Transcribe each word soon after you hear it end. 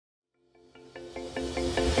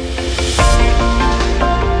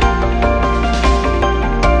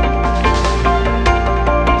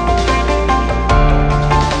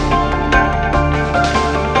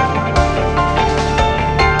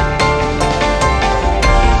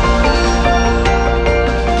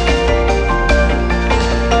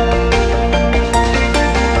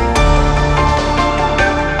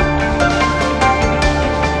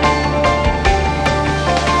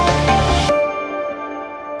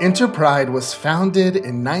InterPride was founded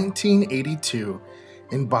in 1982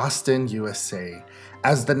 in Boston, USA,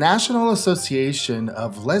 as the National Association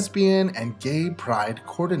of Lesbian and Gay Pride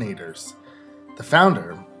Coordinators. The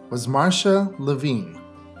founder was Marcia Levine.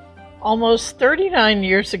 Almost 39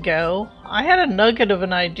 years ago, I had a nugget of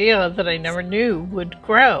an idea that I never knew would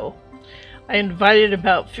grow. I invited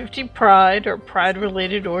about 50 Pride or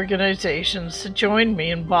Pride-related organizations to join me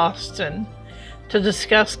in Boston to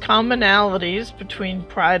discuss commonalities between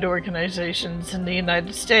Pride organizations in the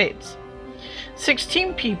United States.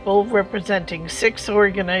 16 people representing 6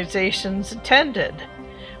 organizations attended.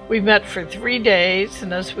 We met for 3 days,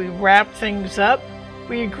 and as we wrapped things up,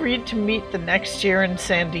 we agreed to meet the next year in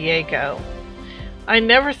San Diego. I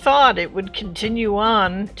never thought it would continue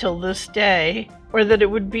on till this day, or that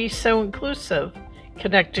it would be so inclusive,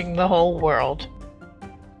 connecting the whole world.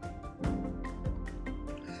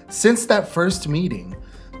 Since that first meeting,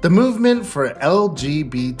 the movement for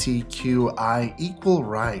LGBTQI equal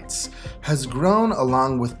rights has grown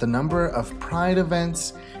along with the number of Pride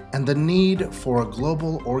events and the need for a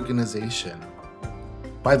global organization.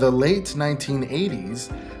 By the late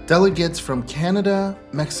 1980s, delegates from Canada,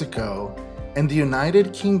 Mexico, and the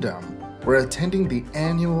United Kingdom were attending the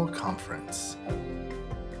annual conference.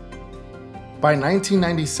 By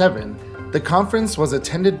 1997, the conference was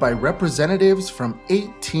attended by representatives from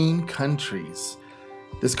 18 countries.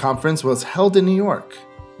 This conference was held in New York.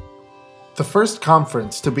 The first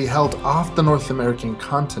conference to be held off the North American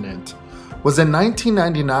continent was in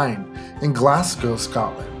 1999 in Glasgow,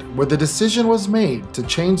 Scotland, where the decision was made to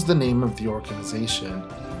change the name of the organization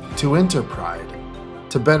to InterPride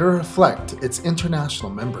to better reflect its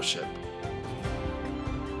international membership.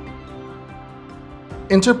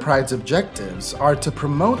 InterPride's objectives are to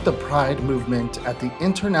promote the Pride movement at the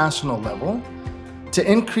international level, to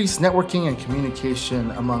increase networking and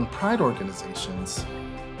communication among Pride organizations,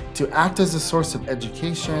 to act as a source of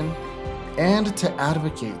education, and to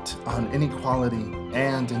advocate on inequality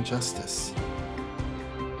and injustice.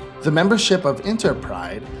 The membership of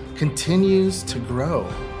InterPride continues to grow.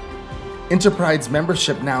 InterPride's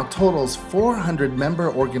membership now totals 400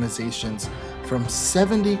 member organizations from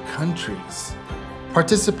 70 countries.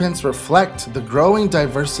 Participants reflect the growing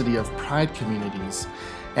diversity of Pride communities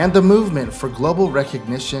and the movement for global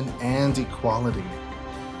recognition and equality.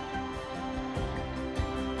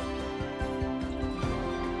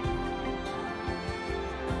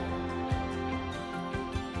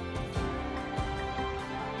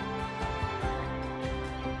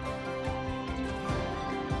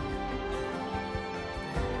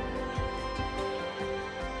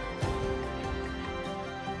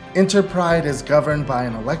 InterPride is governed by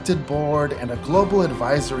an elected board and a global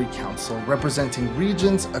advisory council representing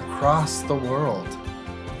regions across the world.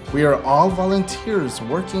 We are all volunteers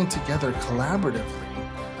working together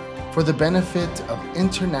collaboratively for the benefit of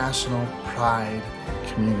international Pride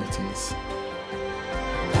communities.